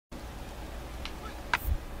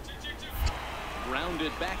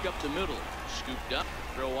Grounded back up the middle. Scooped up.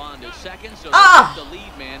 Throw on to second. So the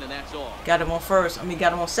lead man, and that's all. Got him on first. I mean,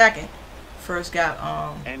 got him on second. First got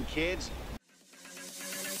And kids.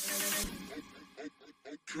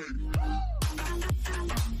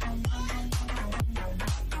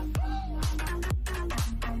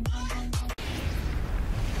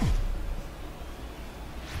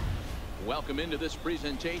 Welcome into this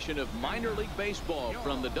presentation of minor league baseball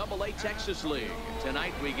from the AA Texas League.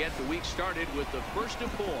 Tonight we get the week started with the first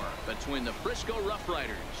of four between the Frisco Rough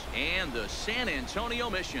Riders and the San Antonio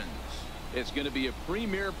Missions. It's going to be a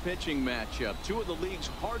premier pitching matchup. Two of the league's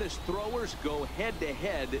hardest throwers go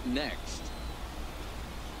head-to-head next.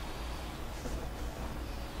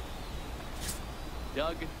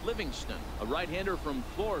 Doug Livingston, a right-hander from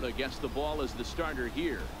Florida, gets the ball as the starter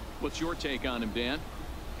here. What's your take on him, Dan?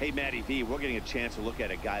 Hey, Matty V, we're getting a chance to look at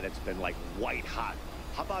a guy that's been like white hot.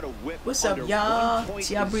 How about a whip? What's up, y'all?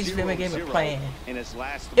 QuietTrBreeze favorite game of playing. In his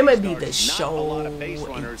last it might be the show,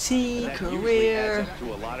 a team career,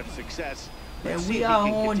 to a lot of success. And we are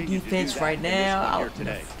on defense right now, out in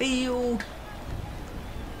the field.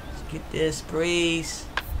 Let's get this, Breeze.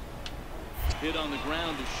 Hit on the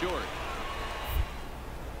ground to short.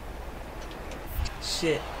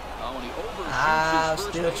 Shit. I'm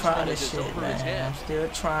still trying this shit, man. I'm still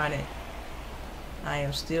trying it. I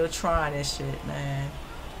am still trying this shit, man.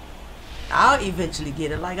 I'll eventually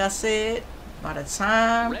get it. Like I said, by the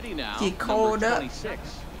time get called up,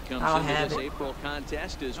 I'll have it. April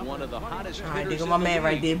contest is one of the hottest. All right, there go my man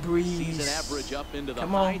right there, Breeze. Average up into the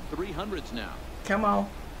Come on. high 300s now. Come on.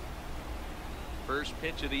 First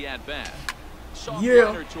pitch of the at bat. Soft Yeah.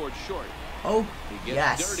 liner towards short. Oh, he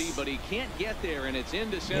gets dirty, but he can't get there, and it's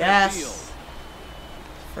into center field.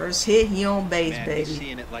 First hit, he on base, baby.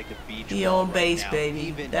 Seeing it like a beach He on right base, now. baby.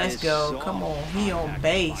 Even Let's go. Come on, he on contact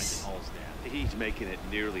base. He's making it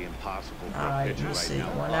nearly impossible for All a right, pitcher let's right see. now.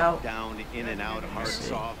 One Up, out. down, in and out, hard,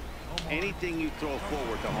 soft. Anything you throw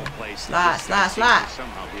forward to home plate. Slide.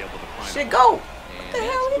 Somehow be able to find Shit, a go. What the hell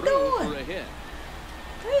are you doing?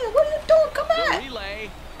 Hey, what are you doing? Come back. Relay.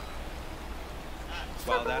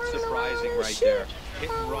 Well, that's surprising right there. Hit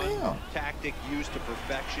and run tactic used to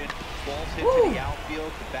perfection. Ball's hit to the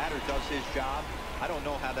outfield. The batter does his job. I don't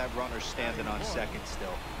know how that runner's standing on second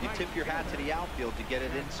still. You tip your hat to the outfield to get it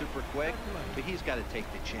in super quick, but he's got to take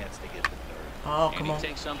the chance to get the third. Oh, come on. And he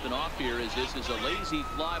takes something off here as this is a lazy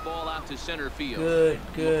fly ball out to center field. Good.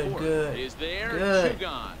 Is there? Good.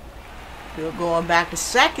 Gone. Good going back to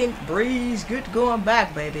second. Breeze, good going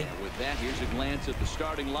back, baby. And with that, here's a glance at the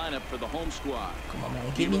starting lineup for the home squad. Come on,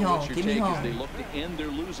 man. Get me home. Get me home. As they look to end their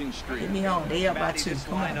losing streak. Get me home. They up by two. This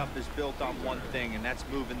Come on. lineup is built on one thing, and that's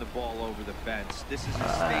moving the ball over the fence. This is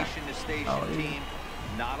a station-to-station team.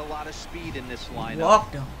 Not a lot of speed in this lineup. He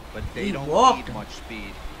walked him. But they He don't walked need him. much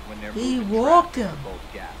speed when they're He moving walked traffic him. to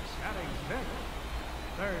both gaps.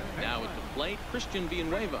 Now at the plate, Christian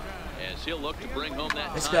Villanueva, as he'll look to bring home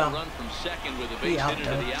that Let's time go. run from second with a base hit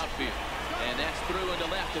into the outfield. And that's through into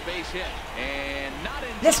left, a base hit. And not in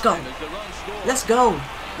Let's go. time as the run scores. Let's go.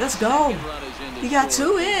 Let's go. Second run is in to He got score.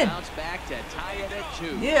 two in. Bounce back to tie it at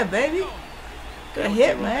 2. Yeah, baby. Good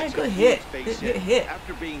hit, man. Good hit. Good hit.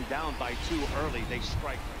 After being down by 2 early, they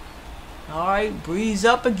strike. All right, Breeze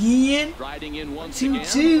up again. Riding in once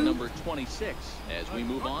 2-2. again, number 26, as we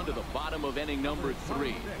move on to the bottom of inning number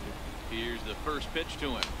 3. Here's the first pitch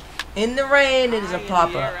to him. In the rain, it is a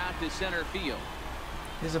pop-up. Out to center field.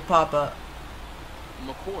 There's a pop-up.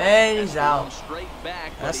 McCoy And he's out. Straight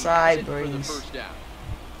back, That's but he all has right, it for the Breeze. first out.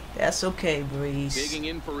 That's okay, Breeze. Digging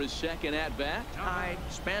in for his second at-bat, Ty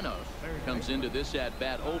Spanos comes into this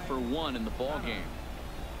at-bat 0 for 1 in the ball game.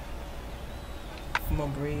 Come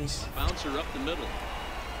on, Breeze. Bouncer up the middle.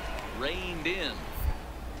 Reined in.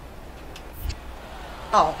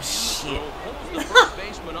 Oh, shit. Pulls the first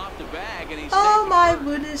baseman off the bag, and he's Oh, safe my at first.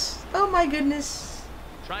 goodness. Oh, my goodness.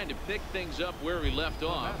 Trying to pick things up where he left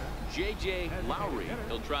off. J.J. Lowry.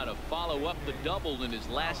 He'll try to follow up the double in his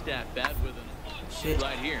last at-bat with an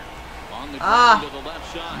right here. On the ground to the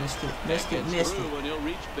left side. Missed it. And he'll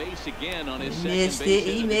reach base again on his He missed it.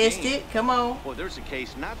 He missed it. Come on. Well, there's a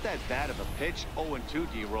case, not that bad of a pitch,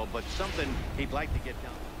 0-2 D-roll, but something he'd like to get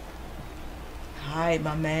done. All right,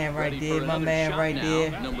 my man right there. My man right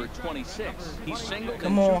there. Number 26. He's singled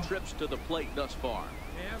Come in on. 2 trips to the plate thus far.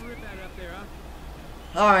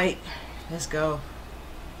 All right, let's go.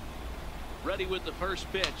 Ready with the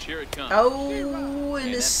first pitch. Here it comes. Oh,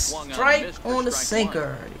 and a strike on the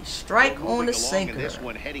sinker. Strike on the sinker. This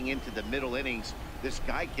one heading into the middle innings. This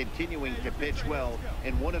guy continuing to pitch well,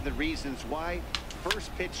 and one of the reasons why, first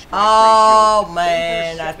pitch strike Oh ratio,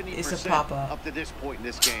 man, over it's a 70% pop-up. up to this point in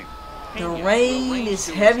this game. The rain is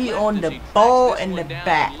heavy on the ball and the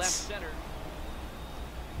bats.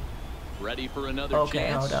 Ready for another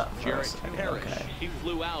chance. Hold up. Okay. He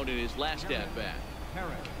flew out in his last at bat.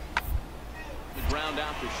 The ground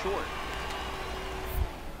out to short.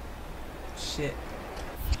 Shit.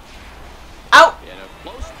 Out.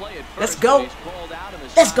 Play at first, Let's go.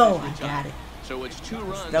 Let's go. I got it. So it's 2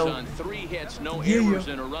 runs on 3 hits, no errors,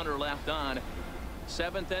 and a runner left on.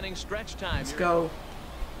 7th inning stretch time. Let's go.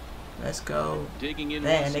 Let's go. Digging in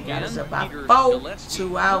Man, once they got again. us about Peter 4, Gillespie, 2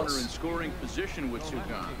 runner outs. in scoring position with 2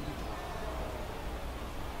 gone.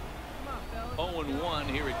 0-1,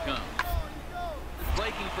 here it comes.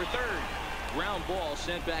 Breaking for third. Ground ball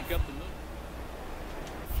sent back up the middle.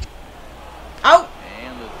 Out.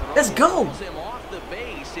 And the throw Let's go. pulls him off the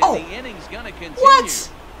base, and Oh. the inning's gonna continue. What?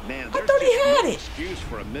 Man, I thought he had it. excuse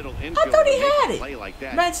for a middle I thought he infielder to make had a it. play like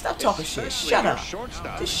that. Man, stop talking shit. Especially Shut your up.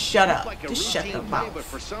 shortstop. Just shut Looked up. like a Just shut routine your play, mouth. But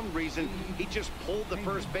for some reason, he just pulled the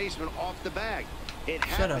first baseman off the bag. It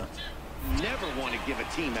Shut happened. up. Never want to give a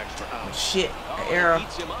team extra outs. Shit. Oh, Error.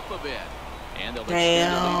 heats him up a bit. And they'll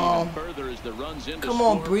Damn. extend the lead even further as the runs in to Come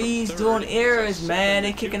on, score Breeze from doing third. errors, man.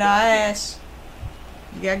 They kicking our ass.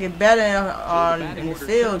 You gotta get better in the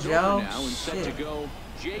field, yo. Now and set to Shit. go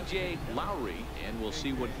J.J. Lowry, and we'll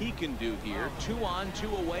see what he can do here. 2 on, 2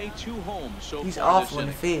 away, 2 home. So He's far awful in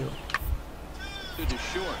the this field. inning. To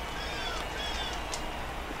short.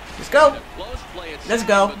 Let's go. Close play at Let's second,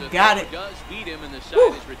 go. but the Got throw it. does beat him, and the side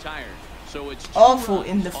Woo. is retired. So it's 2 Awful runs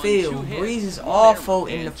in the on field. 2 hits, Breeze is 1 awful error,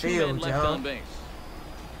 in the and 2 men field, left yo. on base.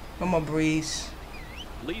 Come on, Breeze.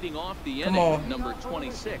 Leading off the Come inning, on. number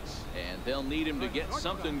 26, and they'll need him to get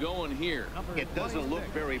something going here. It doesn't look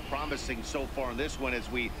very promising so far in this one as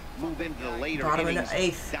we move into the later Bottom of the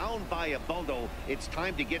innings. 8th. Down by a bundle, it's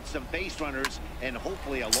time to get some base runners and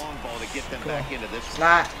hopefully a long ball to get them back into this one.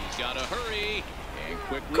 Slide. He's got to hurry. And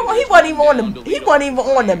quickly Come on, he wasn't even on the. He lead wasn't even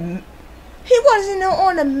off on the. He wasn't even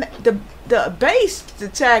on the base to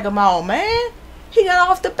tag him out, man. He got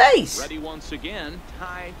off the base. Ready once again.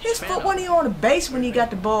 Ty His foot Spano. wasn't even on the base when he got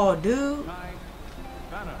the ball, dude.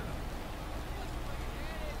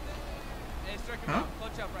 Huh?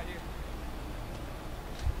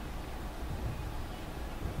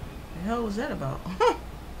 The hell was that about?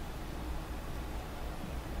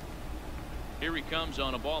 Here he comes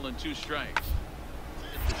on a ball and 2 strikes.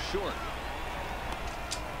 It's a short.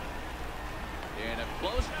 And a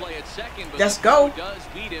close play at second, but Let's the go. throw does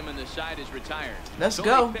beat him, and the side is retired. Let's so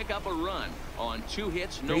go. They pick up a run on 2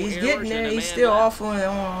 hits, no He's errors, getting there. and a He's man still left. awful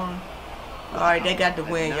on. All right, they got the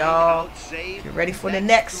win, A y'all. 9-out save. Get ready for the That's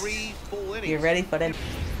next. 3 full innings. Get ready for the.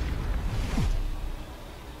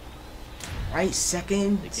 Right,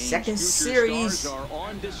 second The game's series. future stars are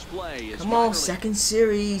on display as Come on, finally second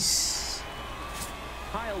series.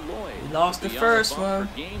 Kyle Lloyd We lost will the be first on the bump one.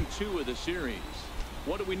 for game 2 of the series.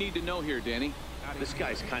 What do we need to know here, Danny? This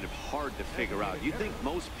guy's kind of hard to figure out. You think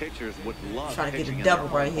most pitchers would love Try to get pitching a in double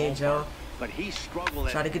their right home here, ballpark, Joe. But he's struggled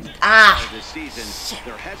Try at to get the this season.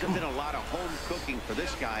 There hasn't been a lot of home cooking for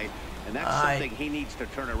this guy, and that's All right. something he needs to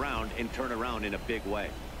turn around in a big way.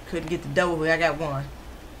 Couldn't get the double, but I got one.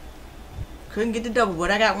 Couldn't get the double,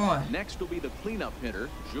 but I got one. Next will be the cleanup hitter,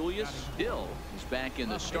 Julius Dill. He's back in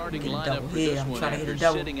the starting Get a lineup double for here. this I'm one trying to get after a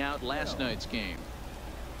double. sitting out last night's game.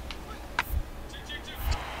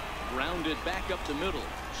 Grounded back up the middle.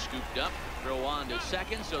 Scooped up, throw on to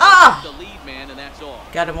second, so Ah! the lead man, and that's all.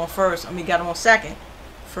 Got him on first. I mean, got him on second.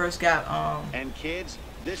 First got And kids,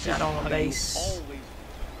 this Got is on how you base. always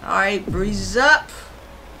All right, Breeze is up.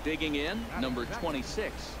 Digging in, number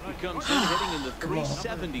 26. He comes in hitting in the Come on.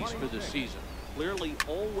 370s for the season. Clearly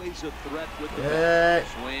always a threat with the Good. bat.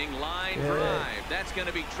 Swing, line, Good. drive. That's going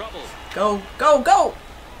to be trouble. Go, go, go.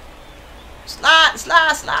 Slide,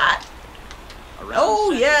 slide, slide. Around Oh,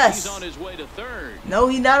 second, yes. He's on his way to third. No,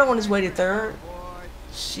 he's not on his way to third.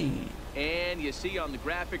 Shit. And you see on the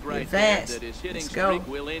graphic right Advance. there that his hitting Let's go. streak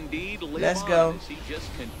will indeed live Let's on go. as he just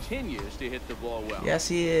continues to hit the ball well. Yes,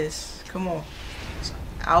 he is. Come on.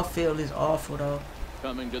 Outfield is awful, though.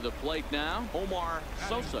 Coming to the plate now, Omar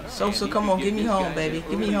Sosa. Sosa, And he come could on, give give me his home, guys baby. an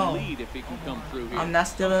Give me early home. lead if he can come through here. I'm not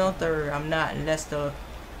stealing on third. I'm not, unless the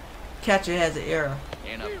catcher has an error.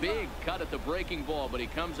 And a big cut at the breaking ball, but he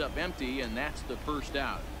comes up empty, and that's the first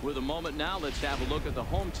out. With a moment now, let's have a look at the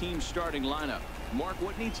home team's starting lineup. Mark,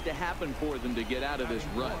 what needs to happen for them to get out of this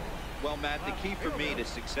rut? Well, Matt, the key for me to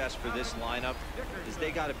success for this lineup is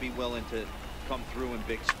they got to be willing to come through in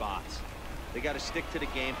big spots. They got to stick to the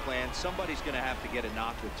game plan. Somebody's going to have to get a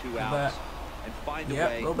knock with 2 outs and find a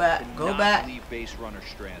way go back, to go not back. leave base runners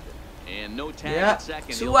stranded. And no tag Yep, at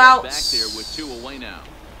second. 2 He'll get back outs. there with 2 away now.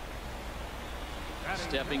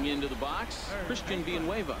 Stepping into the box, Christian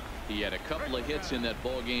Villanueva. He had a couple of hits in that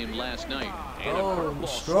ball game last night. And a curveball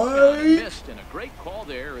strike missed, and a great call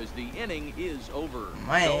there as the inning is over.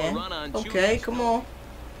 Man, okay, come on.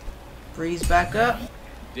 Breeze back up.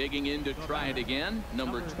 Digging in to try it again,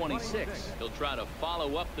 number 26. He'll try to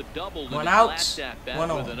follow up the double in his out. last at bat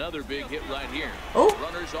with another big hit right here. Oh.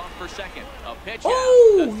 Runners off for second. A pitch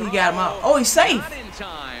Oh, out. he got him out. Oh, he's safe. Not in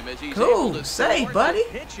time as he's Cool, able to safe, buddy.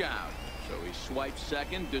 pitch out. So he swipes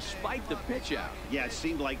second despite the pitch out. Yeah, it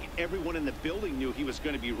seemed like everyone in the building knew he was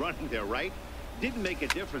going to be running there, right? Didn't make a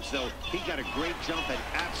difference, though. He got a great jump and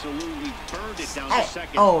absolutely burned it down to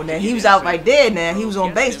second. Oh, now he was out right there. Now he was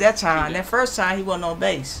on base that time. That first time he wasn't on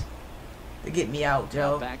base. To get me out,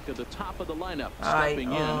 Joe. Back to the top of the lineup. Right,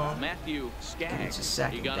 Stepping in, Matthew Skaggs.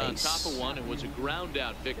 He got on top of one and was a ground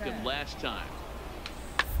out victim last time.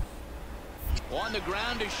 On the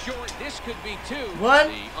ground to short. This could be two. One,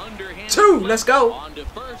 two. Let's go. On to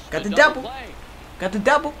first, got the double. Got the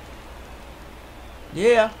double.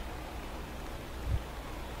 Yeah.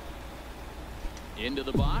 Into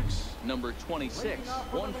the box, number 26.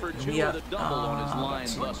 1 for 2 with a double on his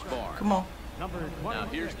line thus far. Come on. Now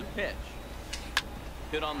here's the pitch.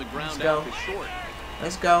 Hit on the ground out to short.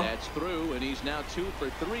 Let's go. That's through, and he's now 2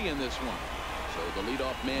 for 3 in this one. So the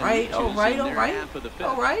leadoff man.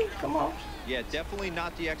 All right. Come on. Yeah, definitely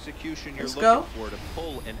not the execution you're looking for to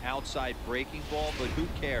pull an outside breaking ball, but who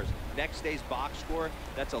cares? Next day's box score,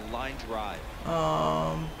 that's a line drive.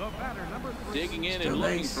 Digging in and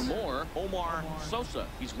looking for more, Omar Sosa.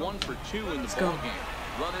 He's 1 for 2 in the ball game.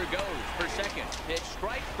 Runner goes for second. Pitch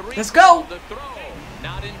strike 3. Let's go. The throw.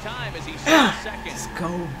 Not in time as he steals second. Let's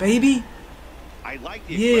go, baby. I like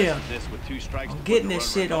the aggressiveness with 2 strikes. I'm getting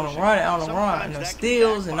this shit on a run, and the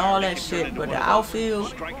steals and all that shit, but the outfield.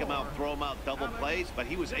 Strike him out, throw him out, double plays, but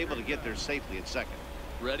he was able to get there safely at second.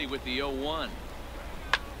 Ready with the 0-1.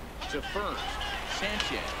 To first,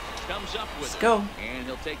 Sanchez comes up with Let's go. And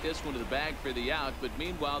he'll take this one to the bag for the out, but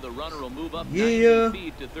meanwhile the runner will move up 90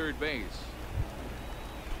 feet to third base.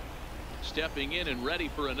 Stepping in and ready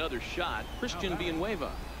for another shot, Christian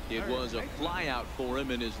Villanueva. It was a fly out for him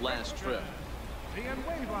in his last trip.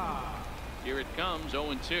 Here it comes,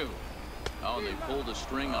 0-2. Oh, and they pulled a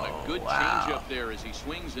string on a good changeup there as he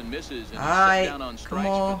swings and misses, and he's set down on strikes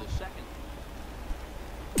for the second.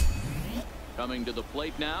 Coming to the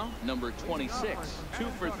plate now, number 26. 2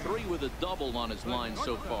 for 3 with a double on his line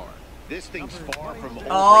so far. This thing's far from over.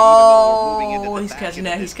 Oh, he's catching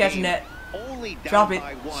that. He's catching that. Only down Drop it.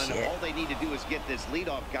 by 1. Shit. All they need to do is get this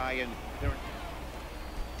leadoff guy in.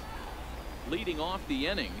 Leading off the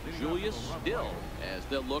inning, Julius Still, as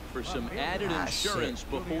they'll look for some added insurance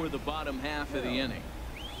before the bottom half of the inning.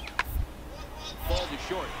 Ball to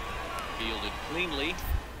short. Fielded cleanly.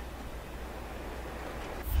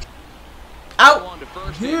 Out. On to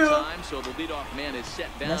first in time, so the leadoff man is set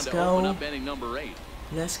down to open up inning number 8.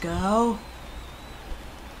 Let's go.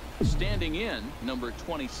 Standing in, number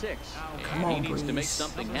 26. Come and on, he needs to make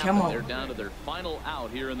something happen. They're down to their final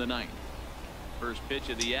out here in the 9th. First pitch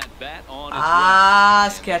of the at-bat on its way.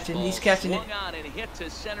 He's catching. He's catching it. On and hit to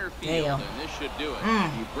center field, and this should do it.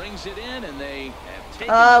 He brings it in, and they have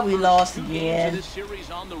taken we lost again. this series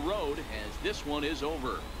on the road as this one is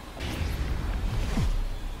over.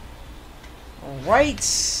 All right.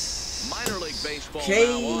 Minor League Baseball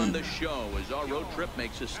now on the show as our road trip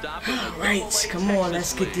makes a stop in the All right, come on,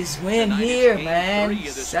 let's get this win here, man.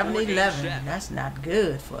 7-11. That's not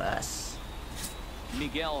good for us.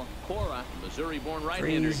 Miguel Cora, Missouri-born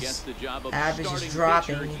right-hander, gets the job of starting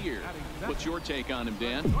dropping here. What's your take on him,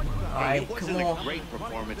 Dan? All right, it wasn't a great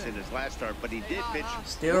performance in his last start, but he did pitch.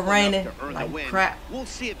 Still raining to earn like the win. crap. We'll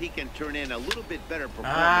see if he can turn in a little bit better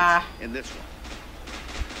performance in this one.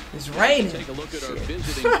 It's raining. Take a look at our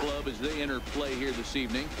visiting club as they enter play here this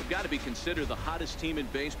evening. They've got to be considered the hottest team in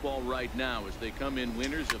baseball right now as they come in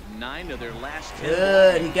winners of 9 of their last 10.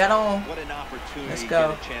 Good, he got on. What an opportunity Let's to go.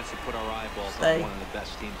 get a chance to put our eyeballs on one of the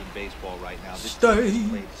best teams in baseball right now. This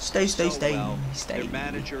Stay. Their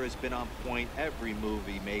manager has been on point. Every move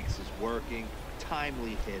he makes is working.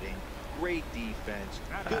 Timely hitting. Great defense.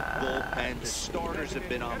 Good bullpen. The starters have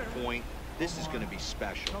been on point. This is going to be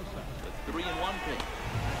special. The 3-1 pitch.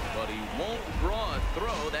 But he won't draw a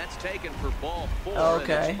throw. That's taken for ball 4.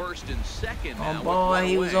 Okay. And it's first and second now. On ball.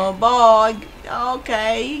 He was on ball.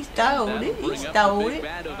 Okay, he stole it. He stole it.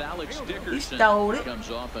 He stole it. Comes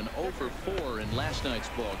off an 0 for 4 in last night's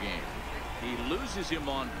ball game. He loses him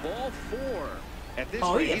on ball 4.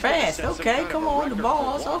 Oh, yeah, fast. Okay, come on, the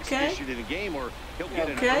balls. Okay.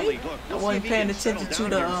 Okay. I wasn't paying attention to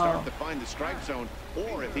the strike zone,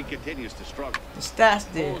 or if he continues to struggle. The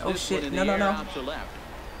stats did. Oh shit! No.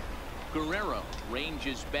 Guerrero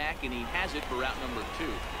ranges back, and he has it for route number 2.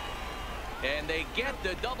 And they get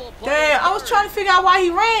the double play. Damn, I was trying to figure out why he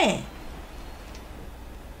ran.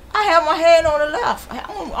 I have my hand on the left. I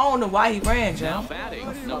don't know why he ran, Joe. Now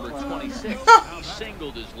batting, number 26. He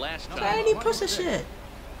singled his last time. Why did he push the shit?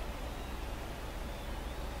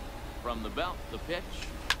 From the belt, the pitch.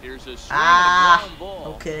 Here's a swing and a ground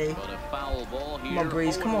ball. Okay. But a foul ball here. Come on,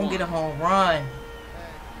 Breeze. Come on, get a home run.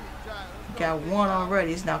 Got one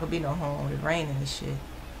already. It's not going to be no home. It's raining and shit.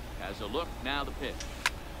 Has a look. Now the pitch.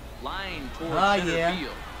 Line towards center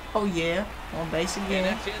field. Oh, yeah. On base again.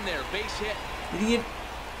 And that's in there. Base hit. Did he get...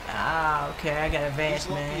 okay. I got advanced,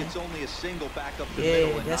 man. It's only a single back up the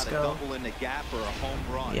middle and let's not go. a double in the gap or a home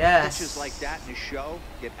run. Yes. Pitches like that in a show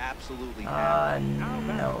get absolutely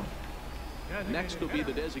no. Next will be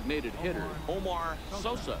the designated hitter, Omar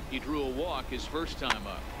Sosa. He drew a walk his first time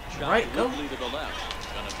up. Shot Right, go. to the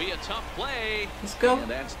left. Gonna be a tough play. Let's go.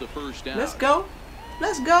 And that's the first down. Let's go.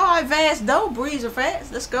 Let's go. I advanced though. Breeze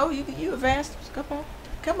advanced. Let's go. You advanced. Come on.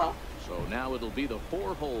 Come on. So now it'll be the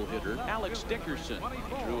 4-hole hitter, Alex Dickerson.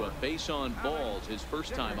 He drew a base on balls his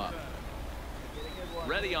first time up.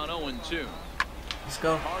 Ready on 0-2. Let's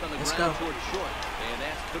go. Let's go.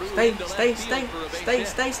 Stay.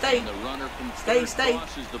 Stay.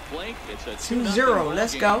 2-0.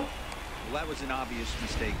 Let's go. Well, that was an obvious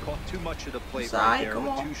mistake. Caught too much of the plate It's right all right, there come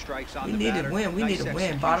with on. 2 strikes on We the need batter. to win. We need to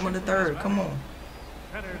win. Bottom of the third. Come on.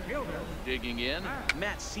 Digging in,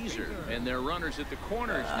 Matt Caesar, and their runners at the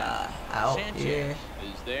corners now. Out. Sanchez Yeah.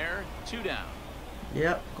 is there. 2 down.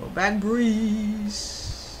 Yep. Go back,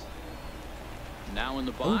 Breeze. Now in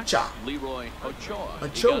the box, Ochoa. Leroy Ochoa. He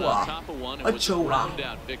Ochoa. got on top of one and was a Ochoa. ground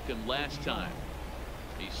out victim last time.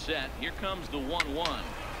 He's set. Here comes the 1-1.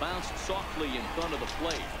 Bounced softly in front of the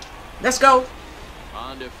plate. Let's go.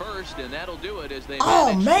 On to first, and that'll do it as they Oh,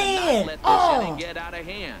 manage man. to not let this inning get out of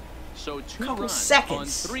hand. So 2 Couple runs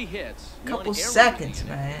seconds. on 3 hits. Couple 1 error seconds, in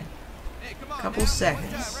the inning. man. Couple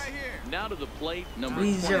seconds. Now to the plate, number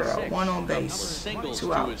 3-0. 26. One on Couple of base. singles 2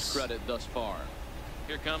 to outs. his credit thus far.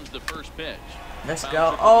 Here comes the first pitch. Let's Bouncer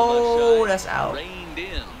go. to the Oh, left that's side. out. Reined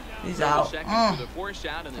in. He's Throw out. second for the force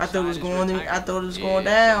out, and the I thought it was side is going. retired. I thought it was going Yeah, it's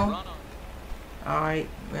a down. run on. All right,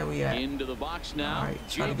 where we at? Into the box now. All right,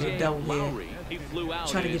 try to get a J.J. double here. Lowry. He flew out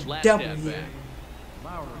Try to in his get a last double at-bat. here.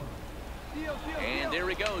 And there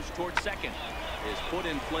he goes towards second. Is put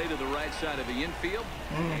in play to the right side of the infield.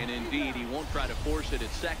 And indeed, he won't try to force it at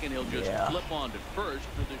second. He'll just flip on to first.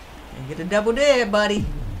 And get a double there, buddy.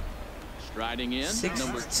 Striding in, 6-2.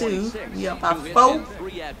 number 26. We up by 2 hits 4. and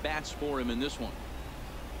 3 at-bats for him in this one.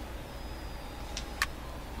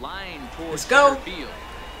 Line towards Let's go. center field.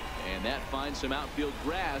 And that finds some outfield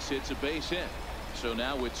grass. It's a base hit. So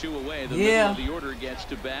now with 2 away, the middle of the order gets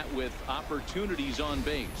to bat with opportunities on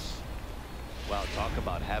base. Well, talk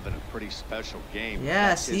about having a pretty special game.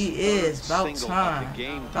 Yes, he is. About time.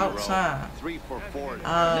 About time. 3 for 4. Not a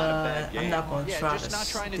bad game. I'm not going to try just not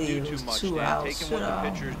trying to steal. do too much, 2 Dan. outs. Taking what the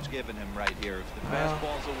pitcher's giving him right here. If the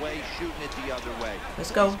fastball's away, shooting it the other way.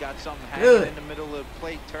 Let's go. He's got something Good. hanging in the middle of the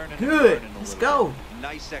plate, turning Good. and burning a Let's little go. bit.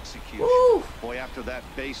 Nice execution. Woo. Boy, after that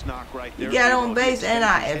base knock right there, You got on he base and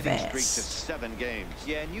I extended his hitting advanced. streak to 7 games.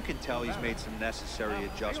 Yeah, and you can tell he's made some necessary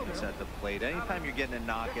adjustments at the plate. Anytime you're getting a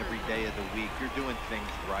knock every day of the week, you're doing things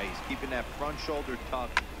right. He's keeping that front shoulder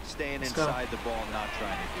tucked, staying inside the ball, not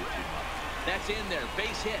trying to do too much. That's in there.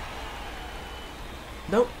 Base hit.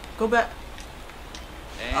 Nope. Go back.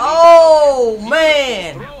 And Oh,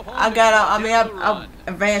 man. I got out. I mean, I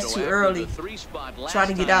advanced too early. Try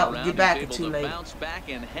to get out, get back, it's too late. Bounce back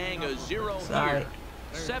and hang a 0 Sorry. here.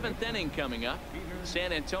 7th inning coming up.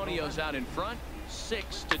 San Antonio's out in front,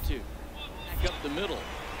 6-2. Back up the middle.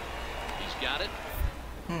 He's got it.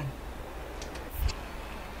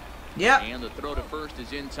 Yep. And the throw to first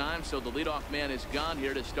is in time, so the leadoff man is gone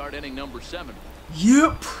here to start inning number 7.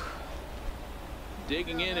 Yep.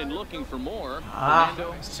 Digging in and looking for more. Ah,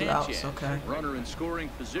 Fernando it's 2 outs, Sanchez, okay. runner in scoring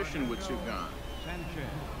position with 2 gone.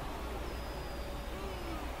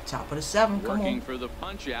 Top of the 7. Come Working on. for the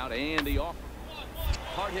punch out and the off.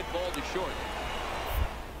 Hard hit ball to short.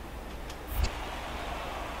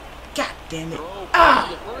 God damn it. Throw Ah.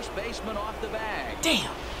 the first baseman off the bag. Damn.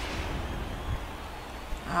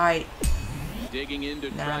 All right. Digging in to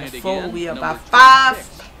try it 9-4. again. We up by Number 5.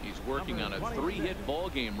 26. He's working on a 3-hit ball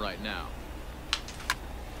game right now.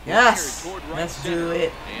 Yes. Let's do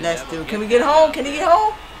it. Let's do it. Can we get home? Can he get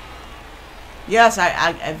home? Yes,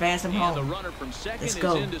 I advanced him And the home. runner from second Let's is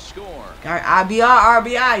go. in to score. All right,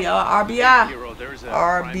 RBI, y'all. RBI. Hero, there's a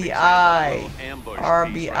RBI. prime example of a little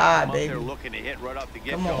ambush piece RBI, right. Up baby. there looking to hit right off the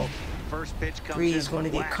Come get-go. on. first pitch comes Breeze in, going to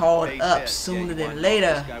get whack, called base up hit. sooner Yeah, than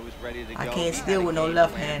later. this guy was ready to I go. can't He steal had a with no game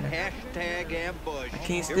left-hander. plan. Hashtag ambush. I can't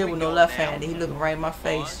Here steal we with no go left-hander. now. He looking right in my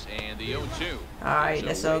face. And the 0-2. All right,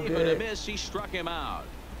 that's all good. Miss, he struck him out.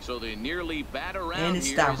 So they nearly bat around. And it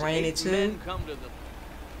here stopped as raining, 8 too. men come to the...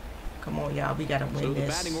 Come on, y'all. We got to So win the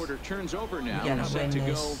this. batting order turns over now. We gotta Set win to go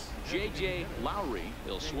this. J.J. Lowry.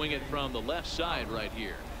 He'll swing it from the left side right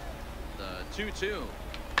here. The 2-2.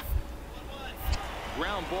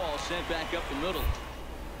 Ground ball sent back up the middle.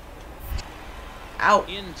 Out.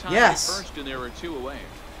 In time Yes. first, and there are 2 away.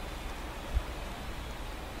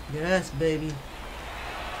 Yes, baby.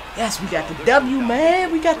 Yes, we got the W,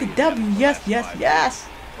 man. We got the W. Yes, yes, yes.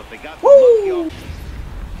 But they got Woo!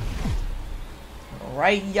 All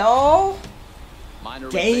right, y'all. Minor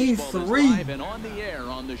league Game baseball is 3. live and on the air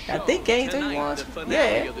on the show. I think game 3 Tonight, was. the finale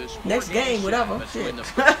Yeah. of this Next 4-game game, set whatever. between Shit. the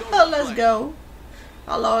Frisco Let's Flames. go.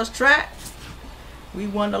 I lost track. We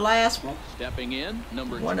won the last one. Stepping in,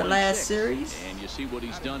 number Won the 26. last series. And you see what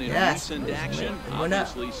he's done in Yes. recent action. We went up.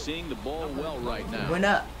 Obviously seeing the ball well right now. Went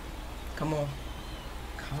up. Come on.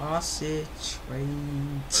 Concentrate.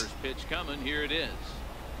 First pitch coming. Here it is.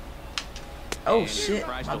 Oh, And he shit.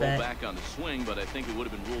 tries My to bad. hold back on the swing, but I think it would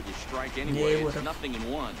have been ruled a strike Yeah, anyway. it It's would've.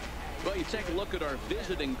 0-1. Well, you take a look at our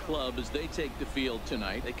visiting club as they take the field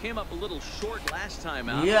tonight. They came up a little short last time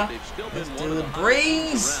out, Yeah. but they've still Let's been do one of it, the hottest teams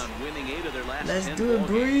Breeze. around, winning 8 of their last Let's 10 do it, ball games.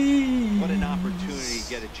 Breeze. What an opportunity to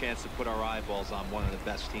get a chance to put our eyeballs on one of the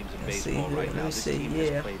best teams in Let's see baseball here. right now. Let's This see. team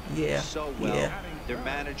Yeah. has played Yeah. so well. Yeah. Their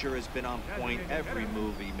manager has been on point. Every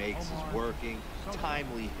move he makes is working.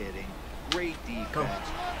 Timely hitting. Great defense.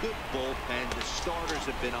 Good bullpen. The starters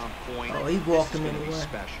have been on point. Oh, he walked him This is gonna be anyway.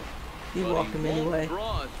 special. He But walked him won't anyway.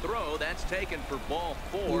 Draw a throw. That's taken for ball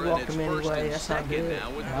 4. He and walked it's him first anyway. and That's how second good. now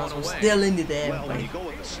with I one was away. still in the damn Well, when play. you go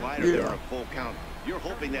with the slider Yeah. there at full count, you're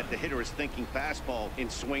hoping that the hitter is thinking fastball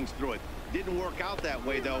and swings through it. Didn't work out that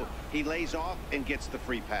way, though. He lays off and gets the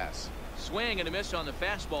free pass. Swing and a miss on the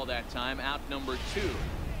fastball that time. Out number 2.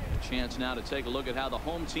 A chance now to take a look at how the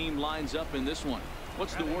home team lines up in this one.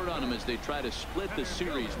 What's the word on them as they try to split the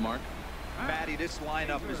series, Mark? Matty, this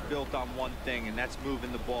lineup is built on one thing, and that's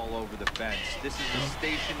moving the ball over the fence. This is a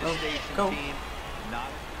station-to-station team, not.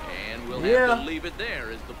 And we'll have to leave it there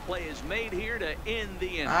as the play is made here to end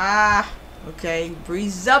the inning. Okay.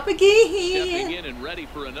 Breeze is up again. Stepping in and ready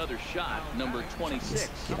for another shot, number 26.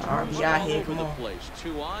 Get the RBI here. Come All over on. the place.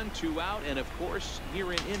 2 on, 2 out, and of course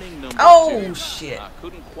here in inning number 2. Oh, shit.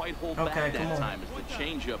 Couldn't quite hold Okay, back come that on. time as the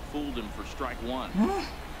changeup fooled him for strike 1.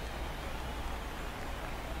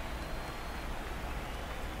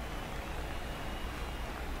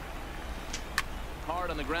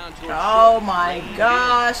 Hard on the ground towards Oh short. my Laid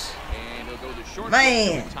gosh. in. And he'll go to short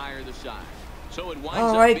Man. to retire the side. So it winds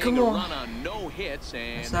All right, up being come a on. run on no hits,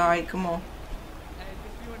 and It's all right. Come on.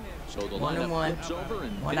 so the 1-1. lineup flips over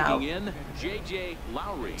and One digging out. in J.J.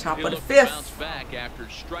 Lowry. Top He'll of the look to 5th. bounce back after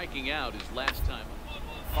striking out his last time.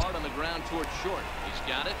 Hard on the ground towards short. He's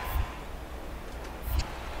got it.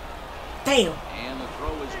 Damn. And the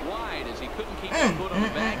throw is wide as he couldn't keep his foot on the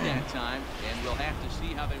bag that time. And we'll have to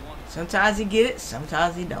see how they want it. Sometimes he get it.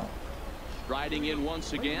 Sometimes he don't. Riding in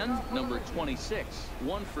once again, number 26.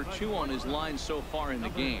 1 for 2 on his line so far in the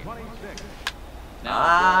game. Now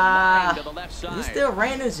ball 9 to the left side. Is it still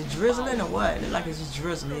raining? Is it drizzling or what? It look like it's just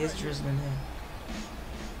drizzling. It's drizzling here.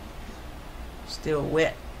 Still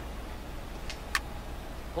wet.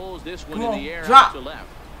 Pulls this one Come in on, the air drop. out to left.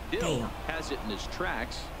 Dill Damn. has it in his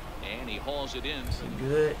tracks, and he hauls it in.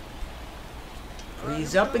 Good.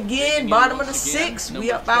 Breeze up again. Bottom of the 6th. We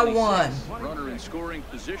up by 1. Runner in scoring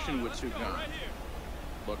position with 2 gone.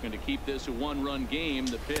 Looking to keep this a 1-run game.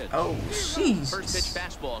 The pitch. Oh, First pitch Jesus.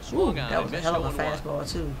 fastball Ooh, swung on. that was a missed hell of a 0-1. fastball,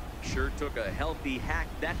 too. Sure took a healthy hack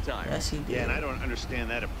that time. Yes, he did. Yeah, and I don't understand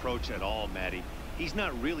that approach at all, Matty. He's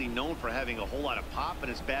not really known for having a whole lot of pop in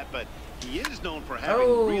his bat, but he is known for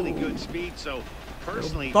having really good speed. So,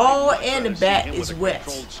 personally, The ball I'd much and the rather see bat him is with a wet.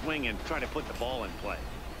 controlled swing and try to put the ball in play.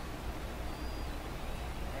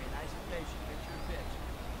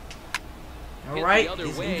 All right.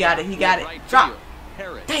 He got it. He got it. Drop.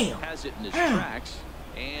 Harris Damn. has it in his tracks,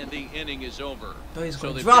 and the inning is over. So he's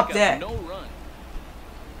going to they drop pick up that. No run.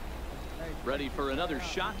 Ready for another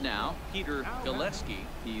shot now. Peter Gillespie.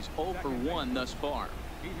 He's 0 for 1 thus far.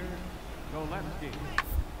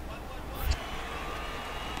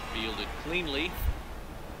 Fielded cleanly.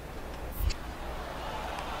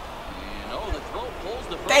 And the throw pulls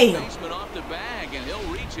the first baseman off the bag, and he'll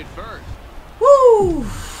reach it first. Woo!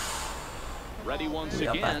 Ready once We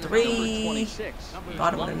up again. by 3. Number 26.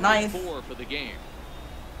 Bottom of the 1 9th. for 4 for the game.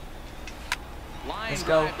 Line Let's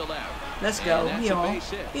go. drive to left. Let's go. And He that's a on. base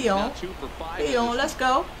hit. He on. Now 2 for 5 He in on. this Let's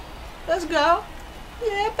go. Let's go.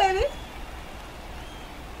 Yeah, baby.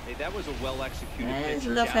 Hey, that was a well-executed pitch. He's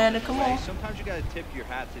left-handed. Come on. Sometimes you got to tip your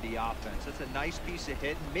hat to the offense. That's a nice piece of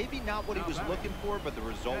hit. Maybe not what he was looking for, but the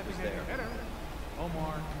result was there.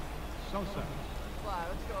 Omar Sosa.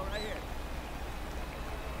 Let's go right here.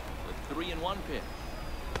 The 3-1 pitch.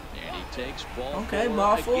 And he takes ball okay, four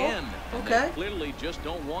ball four. again. Okay. They clearly just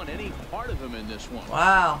don't want any part of him in this one.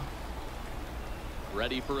 Wow.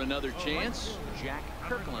 Ready for another chance? Jack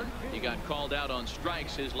Kirkland. He got called out on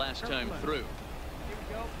strikes his last time through. Here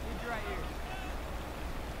we go. He's right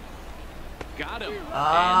here. Got him.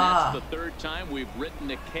 Ah. And that's the third time we've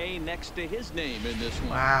written a K next to his name in this one.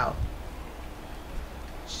 Wow.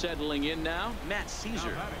 Settling in now, Matt Caesar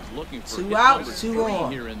is looking for 2 outs, 2 3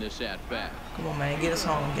 on. here in this at bat. Come on, man, get us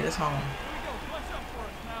home, get us home.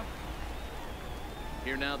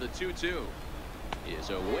 Here now the 2-2 is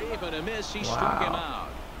a wave and a miss. He struck him out.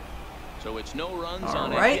 So it's no runs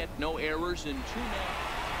on a hit, no errors, and 2 men.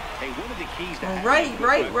 Hey, one of the keys to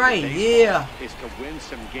right, yeah. is to win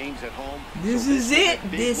some games at home. This is it.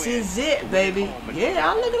 This is it, baby.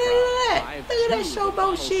 Yeah, look at that. Look at that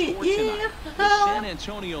showboat shit. Yeah. The San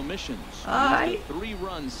Antonio Missions. All right.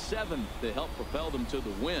 3-run 7th to help propel them to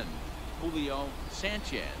the win. Julio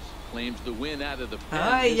Sanchez claims the win out of the pen.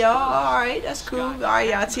 All right, y'all. All right, that's cool. All right,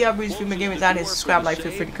 y'all. QuietTrBreeze, Female Gamers down here. Subscribe, like,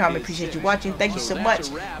 feel free to comment. Appreciate you watching. Thank you so much.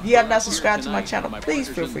 If you have not subscribed to my channel, please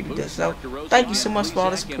feel free to do so. Thank you so much for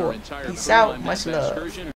all the support. Peace out. Much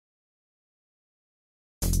love.